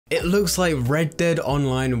It looks like Red Dead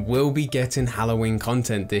Online will be getting Halloween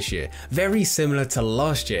content this year, very similar to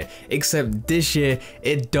last year, except this year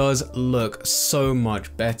it does look so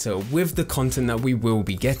much better with the content that we will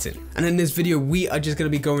be getting. And in this video we are just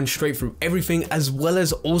going to be going straight through everything, as well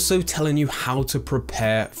as also telling you how to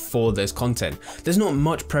prepare for this content. There's not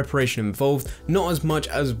much preparation involved, not as much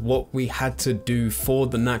as what we had to do for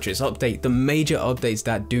the Natchez update, the major updates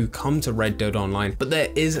that do come to Red Dead Online, but there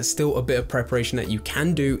is still a bit of preparation that you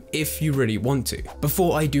can do if you really want to.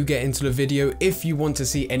 Before I do get into the video, if you want to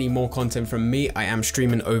see any more content from me, I am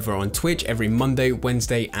streaming over on Twitch every Monday,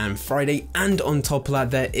 Wednesday and Friday, and on top of that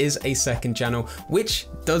there is a second channel which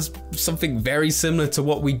does something very similar to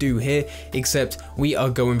what we do here, except we are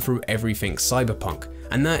going through everything cyberpunk.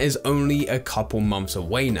 And that is only a couple months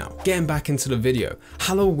away now. Getting back into the video,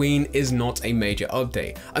 Halloween is not a major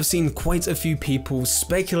update. I've seen quite a few people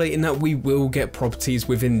speculating that we will get properties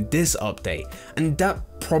within this update, and that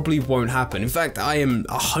probably won't happen. In fact, I am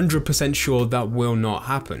 100% sure that will not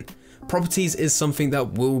happen. Properties is something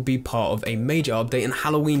that will be part of a major update, and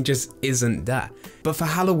Halloween just isn't that. But for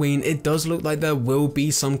Halloween, it does look like there will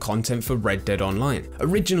be some content for Red Dead Online.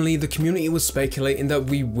 Originally, the community was speculating that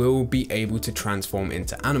we will be able to transform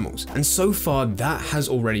into animals, and so far that has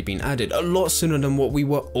already been added, a lot sooner than what we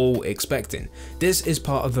were all expecting. This is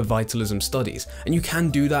part of the vitalism studies, and you can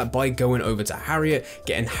do that by going over to Harriet,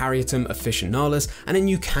 getting Harrietum officinalis, and then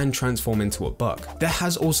you can transform into a buck. There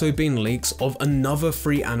has also been leaks of another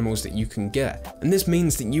 3 animals that you can get, and this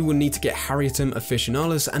means that you will need to get Harrietum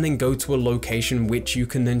officinalis and then go to a location which you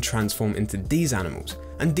can then transform into these animals.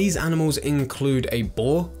 And these animals include a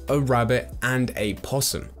boar, a rabbit and a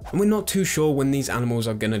possum, and we're not too sure when these animals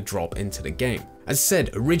are going to drop into the game. As said,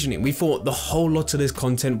 originally we thought the whole lot of this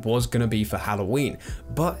content was going to be for Halloween,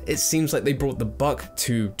 but it seems like they brought the buck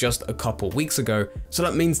to just a couple weeks ago, so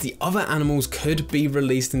that means the other animals could be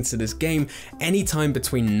released into this game anytime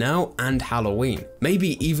between now and Halloween,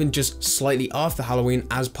 maybe even just slightly after Halloween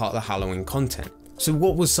as part of the Halloween content. So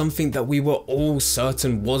what was something that we were all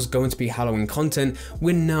certain was going to be Halloween content,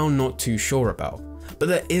 we're now not too sure about. But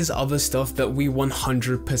there is other stuff that we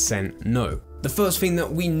 100% know. The first thing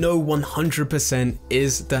that we know 100%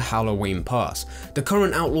 is the Halloween pass. The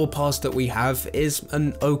current Outlaw pass that we have is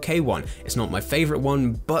an okay one. It's not my favorite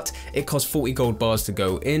one, but it costs 40 gold bars to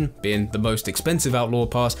go in. Being the most expensive Outlaw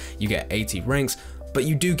pass, you get 80 ranks, but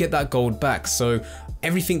you do get that gold back, so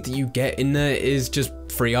everything that you get in there is just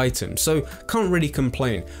free items, so can't really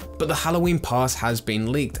complain. But the Halloween pass has been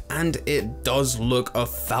leaked, and it does look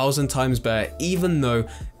 1,000 times better, even though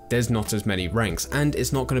there's not as many ranks, and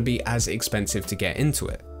it's not going to be as expensive to get into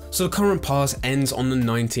it. So the current pass ends on the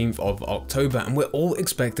 19th of October, and we're all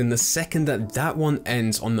expecting the second that that one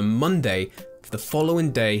ends on the Monday, the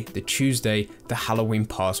following day, the Tuesday, the Halloween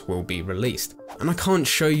pass will be released. And I can't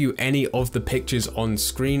show you any of the pictures on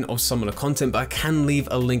screen of some of the content, but I can leave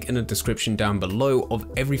a link in the description down below of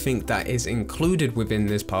everything that is included within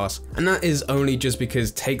this pass. And that is only just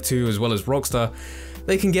because Take-Two as well as Rockstar,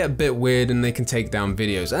 they can get a bit weird and they can take down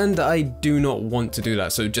videos, and I do not want to do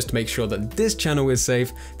that. So just to make sure that this channel is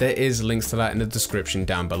safe, there is links to that in the description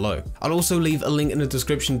down below. I'll also leave a link in the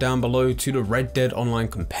description down below to the Red Dead Online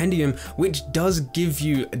Compendium, which does give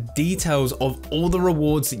you details of all the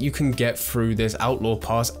rewards that you can get through this Outlaw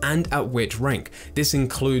Pass and at which rank. This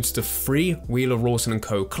includes the free Wheeler Rawson &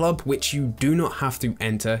 Co club, which you do not have to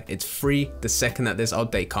enter. It's free the second that this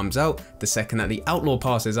update comes out. The second that the Outlaw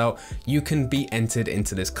Pass is out, you can be entered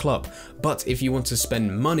into this club. But if you want to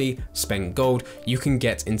spend money, spend gold, you can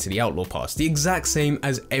get into the Outlaw Pass, the exact same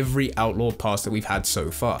as every Outlaw Pass that we've had so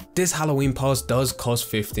far. This Halloween Pass does cost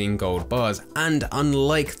 15 gold bars, and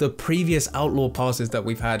unlike the previous Outlaw Passes that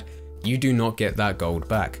we've had, you do not get that gold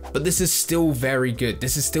back. But this is still very good.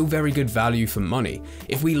 This is still very good value for money.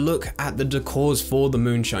 If we look at the decors for the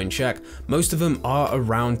Moonshine Shack, most of them are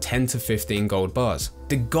around 10 to 15 gold bars.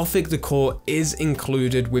 The Gothic decor is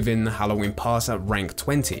included within the Halloween Pass at rank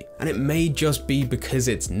 20, and it may just be because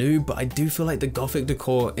it's new, but I do feel like the Gothic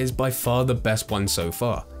decor is by far the best one so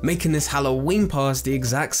far, making this Halloween Pass the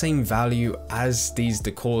exact same value as these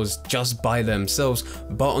decors just by themselves,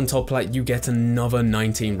 but on top of that you get another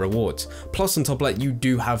 19 rewards, plus on top of that you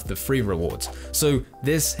do have the free rewards. So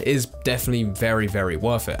this is definitely very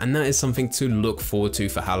worth it, and that is something to look forward to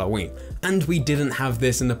for Halloween. And we didn't have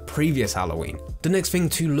this in the previous Halloween. The next thing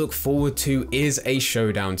to look forward to is a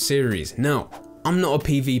showdown series. Now, I'm not a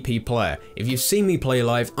PvP player. If you've seen me play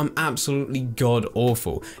live, I'm absolutely god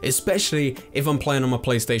awful, especially if I'm playing on my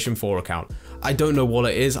PlayStation 4 account. I don't know what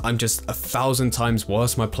it is, I'm just 1,000 times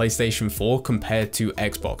worse my PlayStation 4 compared to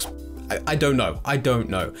Xbox. I don't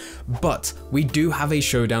know. But we do have a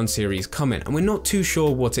showdown series coming and we're not too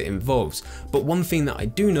sure what it involves. But one thing that I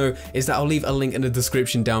do know is that I'll leave a link in the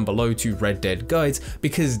description down below to Red Dead Guides,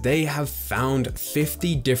 because they have found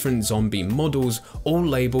 50 different zombie models all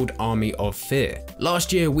labeled Army of Fear.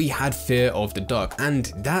 Last year we had Fear of the Dark,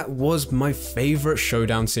 and that was my favorite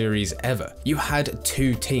showdown series ever. You had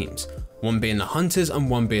two teams, one being the hunters and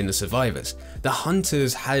one being the survivors. The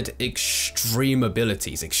hunters had extreme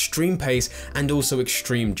abilities, extreme pace, and also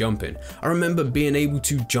extreme jumping. I remember being able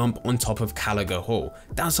to jump on top of Caliga Hall.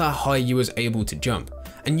 That's how high you was able to jump.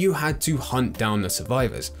 And you had to hunt down the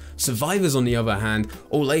survivors. Survivors, on the other hand,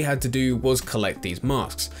 all they had to do was collect these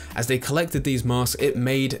masks. As they collected these masks, it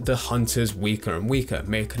made the hunters weaker and weaker,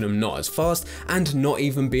 making them not as fast and not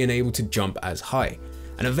even being able to jump as high.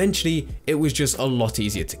 And eventually it was just a lot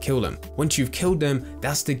easier to kill them. Once you've killed them,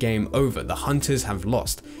 that's the game over. The hunters have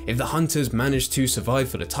lost. If the hunters manage to survive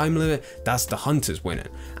for the time limit, that's the hunters winning.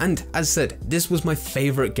 And as said, this was my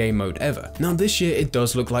favorite game mode ever. Now this year it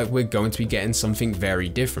does look like we're going to be getting something very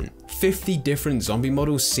different. 50 different zombie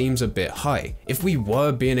models seems a bit high. If we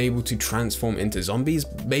were being able to transform into zombies,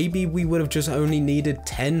 maybe we would have just only needed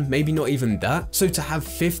 10, maybe not even that. So to have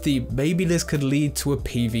 50, maybe this could lead to a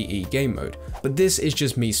PVE game mode. But this is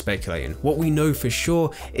just me speculating. What we know for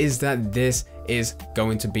sure is that this is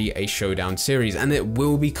going to be a showdown series, and it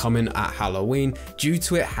will be coming at Halloween due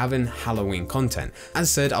to it having Halloween content.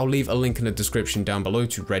 As said, I'll leave a link in the description down below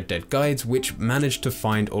to Red Dead Guides, which managed to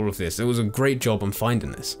find all of this. It was a great job on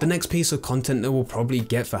finding this. The next piece of content that we'll probably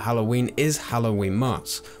get for Halloween is Halloween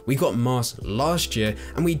masks. We got masks last year,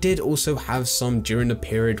 and we did also have some during the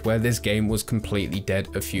period where this game was completely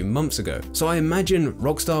dead a few months ago. So I imagine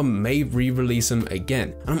Rockstar may re-release them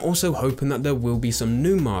again, and I'm also hoping that there will be some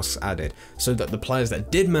new masks added, so that the players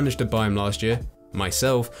that did manage to buy them last year,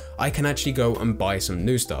 myself, I can actually go and buy some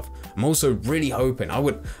new stuff. I'm also really hoping, I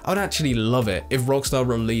would actually love it if Rockstar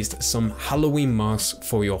released some Halloween masks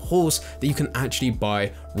for your horse that you can actually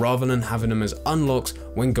buy rather than having them as unlocks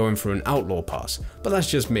when going through an Outlaw pass. But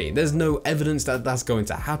that's just me. There's no evidence that that's going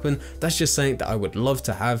to happen. That's just something that I would love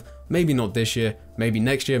to have. Maybe not this year, maybe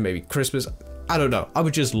next year, maybe Christmas. I don't know. I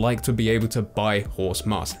would just like to be able to buy horse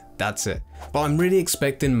masks. That's it. But I'm really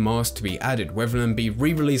expecting masks to be added, whether them be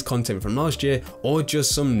re-released content from last year or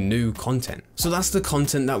just some new content. So that's the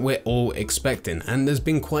content that we're all expecting, and there's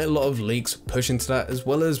been quite a lot of leaks pushing to that, as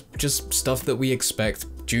well as just stuff that we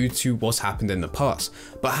expect due to what's happened in the past.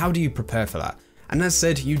 But how do you prepare for that? And as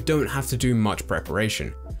said, you don't have to do much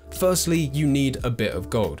preparation. Firstly, you need a bit of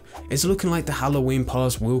gold. It's looking like the Halloween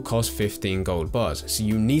pass will cost 15 gold bars, so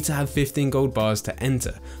you need to have 15 gold bars to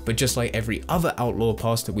enter. But just like every other Outlaw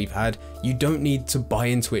pass that we've had, you don't need to buy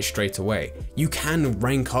into it straight away. You can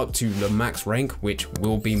rank up to the max rank, which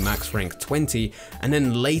will be max rank 20, and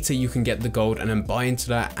then later you can get the gold and then buy into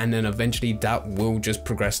that, and then eventually that will just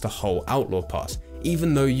progress the whole Outlaw pass,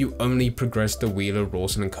 even though you only progress the Wheeler,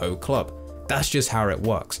 Rawson & Co. club. That's just how it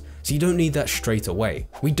works. So you don't need that straight away.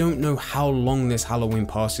 We don't know how long this Halloween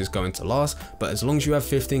pass is going to last, but as long as you have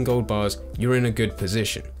 15 gold bars, you're in a good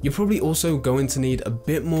position. You're probably also going to need a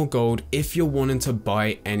bit more gold if you're wanting to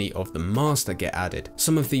buy any of the masks that get added.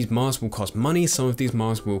 Some of these masks will cost money, some of these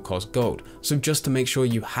masks will cost gold. So just to make sure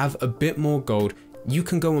you have a bit more gold, you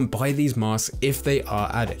can go and buy these masks if they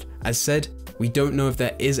are added. As said, we don't know if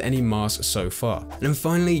there is any masks so far. And then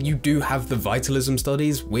finally, you do have the vitalism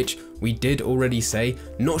studies, which we did already say,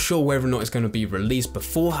 not sure whether or not it's going to be released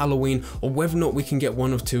before Halloween or whether or not we can get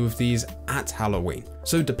one or two of these at Halloween.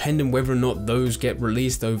 So depending whether or not those get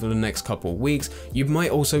released over the next couple of weeks, you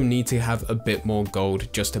might also need to have a bit more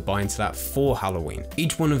gold just to buy into that for Halloween.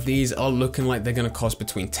 Each one of these are looking like they're going to cost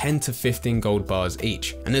between 10 to 15 gold bars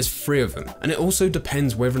each, and there's 3 of them. And it also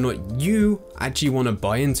depends whether or not you actually want to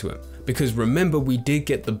buy into them. Because remember, we did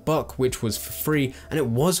get the buck, which was for free, and it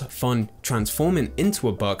was fun transforming into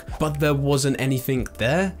a buck, but there wasn't anything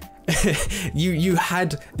there. you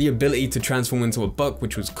had the ability to transform into a buck,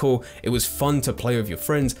 which was cool. It was fun to play with your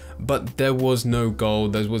friends, but there was no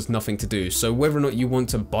gold, there was nothing to do. So whether or not you want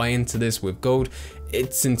to buy into this with gold,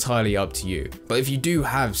 it's entirely up to you. But if you do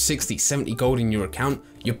have 60, 70 gold in your account,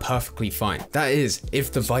 you're perfectly fine. That is,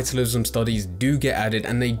 if the vitalism studies do get added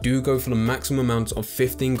and they do go for the maximum amount of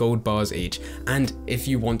 15 gold bars each, and if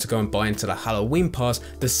you want to go and buy into the Halloween pass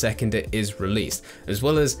the second it is released, as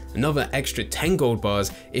well as another extra 10 gold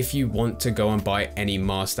bars if you want to go and buy any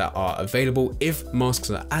masks that are available if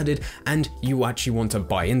masks are added and you actually want to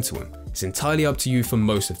buy into them. It's entirely up to you for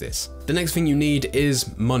most of this. The next thing you need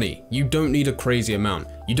is money. You don't need a crazy amount.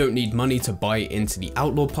 You don't need money to buy into the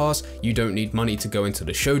Outlaw Pass. You don't need money to go into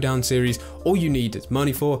the Showdown series. All you need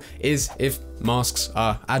money for is if masks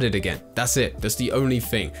are added again. That's it. That's the only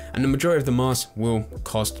thing. And the majority of the masks will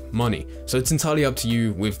cost money. So it's entirely up to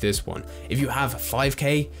you with this one. If you have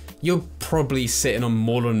 5k, you're probably sitting on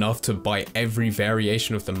more than enough to buy every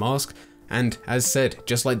variation of the mask. And as said,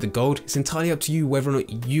 just like the gold, it's entirely up to you whether or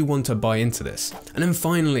not you want to buy into this. And then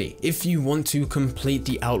finally, if you want to complete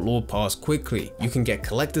the Outlaw Pass quickly, you can get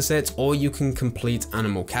collector sets or you can complete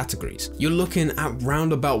animal categories. You're looking at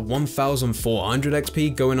round about 1400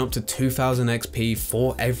 XP going up to 2000 XP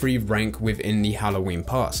for every rank within the Halloween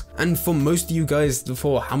Pass. And for most of you guys,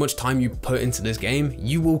 for how much time you put into this game,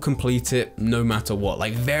 you will complete it no matter what,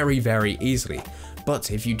 like very, very easily.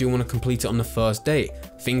 But if you do want to complete it on the first day,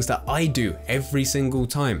 things that I do every single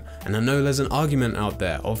time, and I know there's an argument out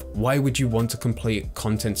there of why would you want to complete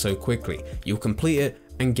content so quickly? You'll complete it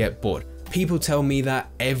and get bored. People tell me that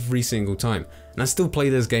every single time, and I still play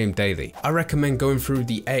this game daily. I recommend going through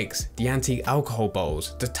the eggs, the antique alcohol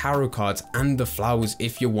bottles, the tarot cards, and the flowers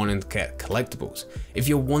if you're wanting to get collectibles. If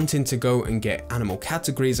you're wanting to go and get animal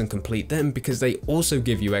categories and complete them because they also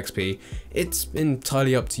give you XP, it's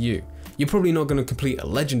entirely up to you. You're probably not going to complete a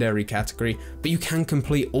legendary category, but you can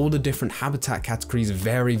complete all the different habitat categories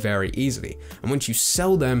very, very easily. And once you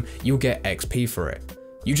sell them, you'll get XP for it.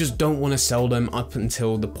 You just don't want to sell them up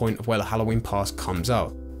until the point of where the Halloween Pass comes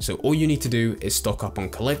out. So all you need to do is stock up on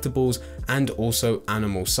collectibles and also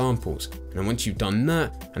animal samples. And then once you've done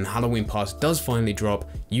that and the Halloween Pass does finally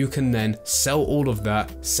drop, you can then sell all of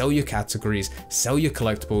that, sell your categories, sell your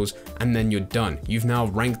collectibles, and then you're done. You've now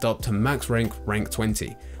ranked up to max rank, rank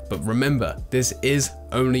 20. But remember, this is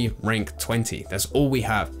only rank 20. That's all we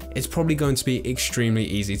have. It's probably going to be extremely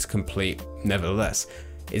easy to complete nevertheless.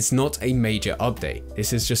 It's not a major update.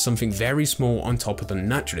 This is just something very small on top of the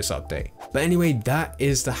Naturalist update. But anyway, that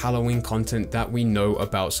is the Halloween content that we know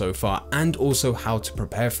about so far and also how to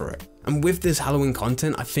prepare for it. And with this Halloween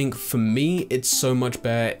content, I think for me, it's so much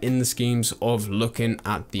better in the schemes of looking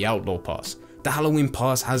at the Outlaw Pass. The Halloween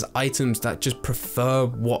Pass has items that just prefer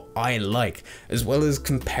what I like, as well as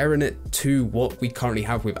comparing it to what we currently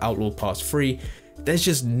have with Outlaw Pass 3. There's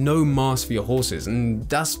just no mask for your horses, and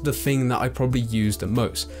that's the thing that I probably use the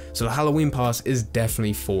most. So the Halloween Pass is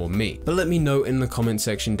definitely for me. But let me know in the comment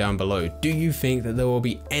section down below, do you think that there will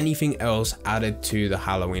be anything else added to the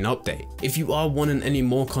Halloween update? If you are wanting any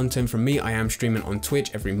more content from me, I am streaming on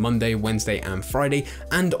Twitch every Monday, Wednesday and Friday,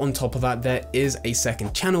 and on top of that there is a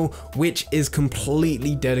second channel which is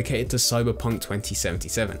completely dedicated to Cyberpunk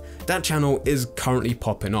 2077. That channel is currently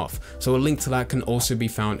popping off, so a link to that can also be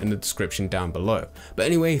found in the description down below. But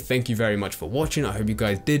anyway, thank you very much for watching. I hope you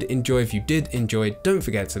guys did enjoy. If you did enjoy, don't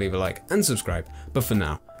forget to leave a like and subscribe. But for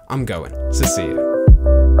now, I'm going. So see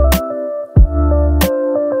you.